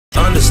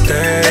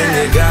understand.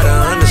 You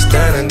gotta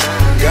understand and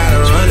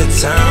gotta run the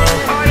town.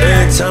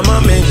 Every time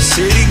I'm in your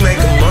city, make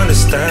them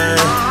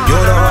understand. You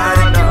know how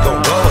they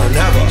gon' go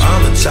whenever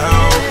I'm in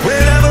town.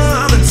 Whenever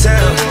I'm in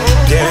town,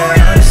 yeah, I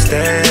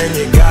understand.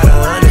 You gotta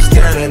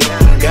understand and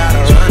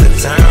gotta run the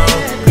town.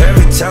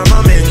 Every time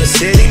I'm in your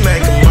city,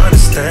 make them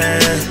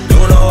understand.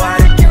 You know how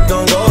they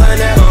gon' go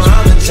whenever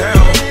I'm in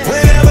town.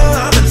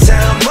 Whenever I'm in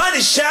town,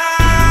 money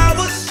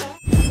showers.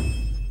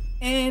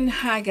 And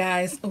hi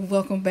guys,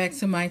 welcome back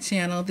to my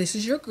channel. This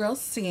is your girl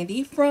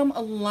Sandy from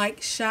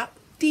Like Shop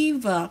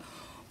Diva.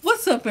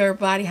 What's up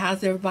everybody?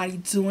 How's everybody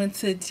doing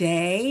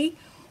today?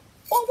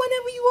 Or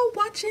whenever you are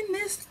watching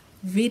this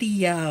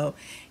video.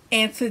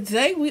 And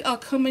today we are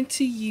coming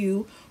to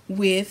you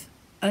with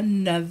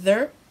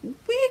another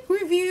wig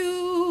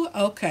review.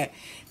 Okay,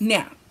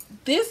 now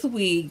this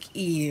wig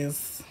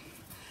is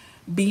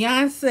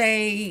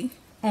Beyonce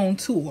on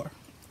tour.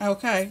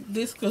 Okay,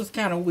 this is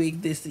kind of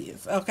wig this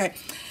is. Okay,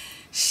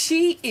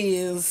 she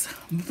is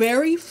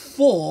very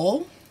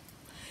full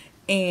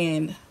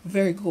and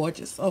very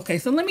gorgeous. Okay,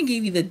 so let me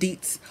give you the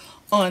deets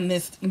on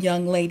this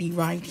young lady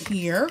right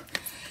here.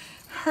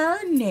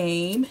 Her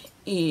name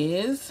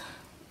is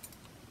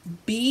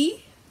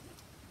 3B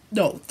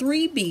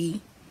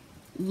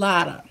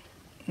Lotta.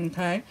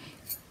 Okay,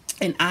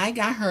 and I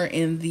got her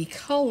in the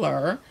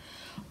color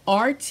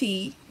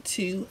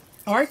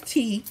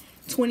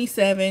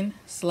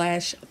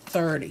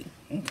RT27/30.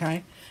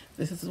 Okay,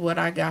 this is what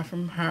I got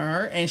from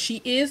her, and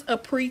she is a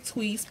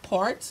pre-tweezed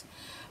part.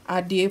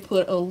 I did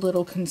put a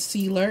little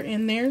concealer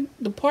in there.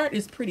 The part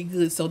is pretty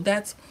good, so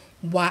that's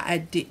why I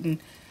didn't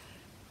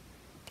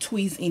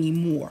tweeze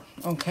anymore.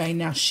 Okay,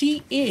 now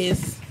she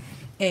is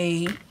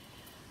a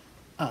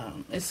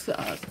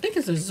I think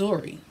it's a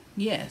Zury.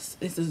 Yes,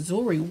 it's a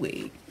Zury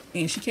wig,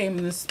 and she came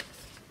in this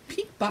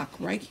pink box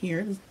right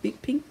here, this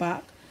big pink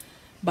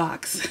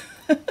box.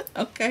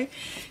 Okay,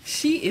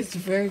 she is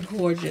very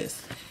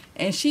gorgeous,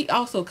 and she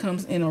also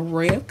comes in an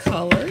array of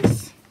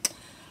colors.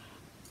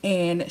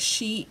 And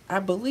she, I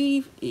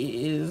believe,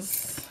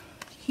 is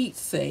heat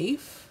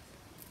safe.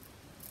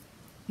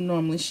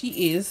 Normally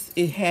she is.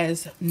 It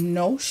has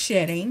no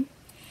shedding.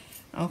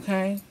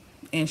 Okay.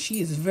 And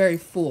she is very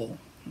full.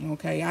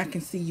 Okay. I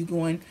can see you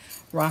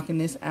rocking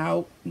this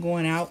out,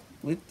 going out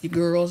with your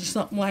girls or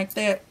something like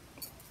that.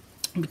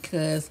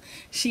 Because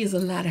she is a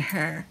lot of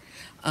hair.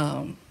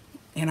 And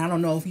I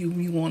don't know if you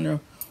want to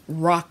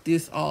rock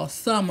this all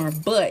summer.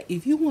 But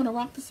if you want to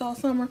rock this all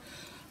summer,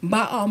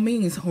 by all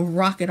means,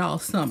 rock it all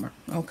summer.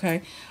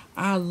 Okay,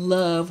 I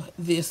love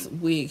this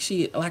wig.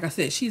 She, like I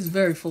said, she's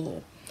very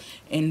full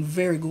and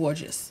very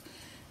gorgeous.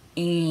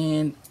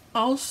 And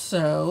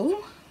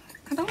also,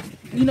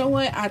 you know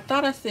what, I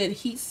thought I said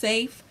heat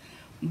safe,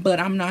 but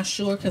I'm not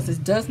sure because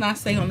it does not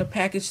say on the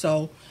package,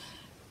 so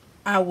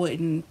I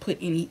wouldn't put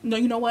any. No,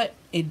 you know what,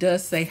 it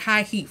does say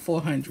high heat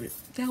 400.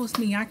 That was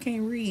me, I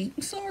can't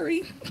read,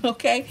 sorry.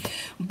 Okay,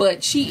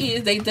 but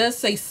they does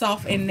say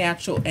soft and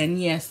natural,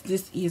 and yes,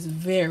 this is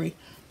very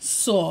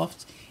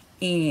soft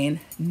and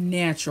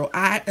natural.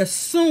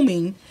 This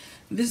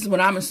is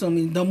what I'm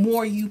assuming, the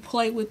more you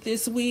play with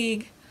this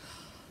wig,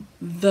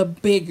 the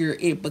bigger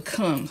it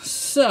becomes.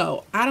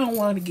 So I don't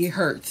want to get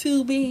her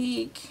too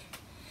big,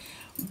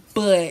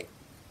 but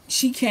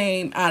she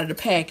came out of the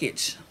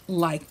package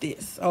like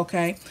this.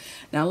 Okay,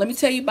 now let me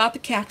tell you about the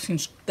cap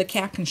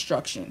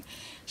construction.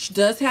 She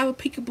does have a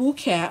peekaboo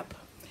cap.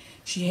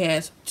 She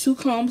has two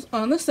combs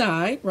on the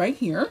side right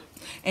here,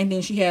 and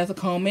then she has a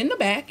comb in the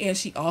back, and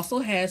she also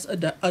has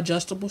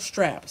adjustable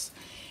straps.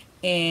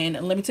 And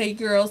let me tell you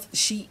girls,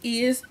 she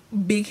is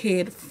big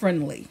head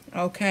friendly.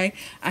 Okay,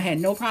 I had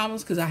no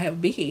problems because I have a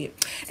big head,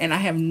 and I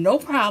have no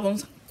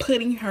problems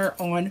putting her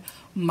on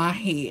my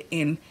head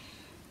and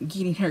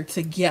getting her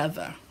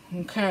together.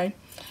 Okay,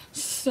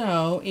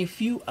 so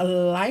if you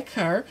like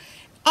her.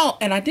 Oh,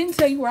 and I didn't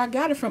tell you where I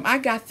got it from. I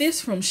got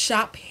this from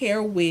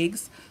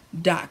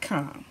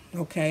shophairwigs.com.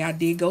 Okay, I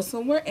did go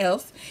somewhere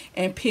else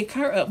and pick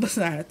her up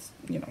besides,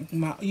 you know,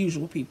 my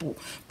usual people.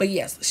 But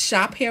yes,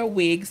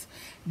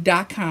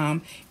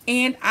 shophairwigs.com,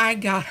 and I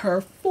got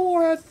her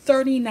for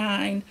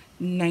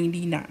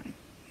 $39.99.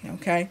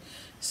 Okay,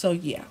 so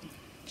yeah,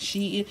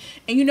 she is,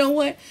 and you know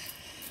what?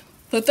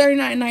 For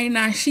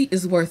 $39.99, she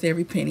is worth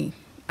every penny.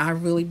 I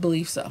really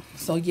believe so.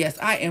 So yes,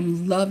 I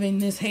am loving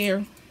this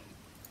hair.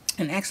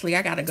 And actually,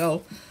 I gotta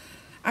go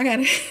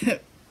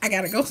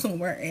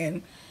somewhere,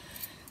 and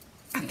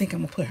I think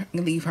I'm gonna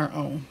leave her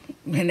on.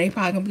 And they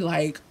probably gonna be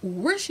like,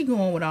 "Where's she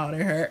going with all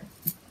that hair?"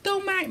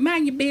 Don't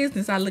mind your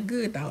business. I look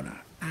good though.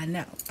 I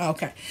know.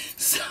 Okay.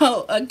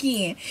 So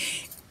again,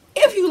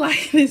 if you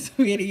like this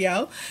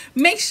video,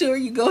 make sure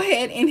you go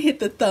ahead and hit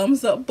the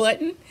thumbs up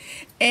button,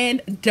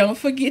 and don't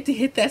forget to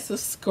hit that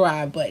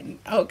subscribe button.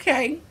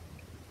 Okay.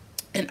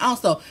 And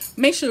also,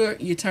 make sure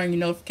you turn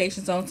your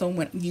notifications on so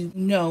when you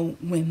know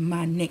when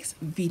my next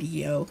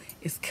video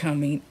is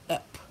coming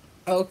up.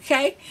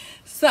 Okay?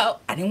 So,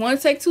 I didn't want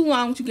to take too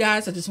long with you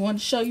guys. I just wanted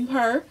to show you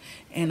her.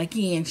 And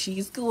again,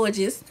 she's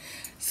gorgeous.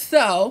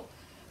 So,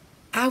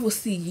 I will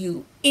see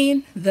you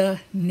in the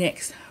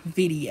next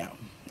video.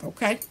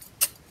 Okay?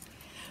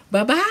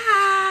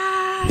 Bye-bye.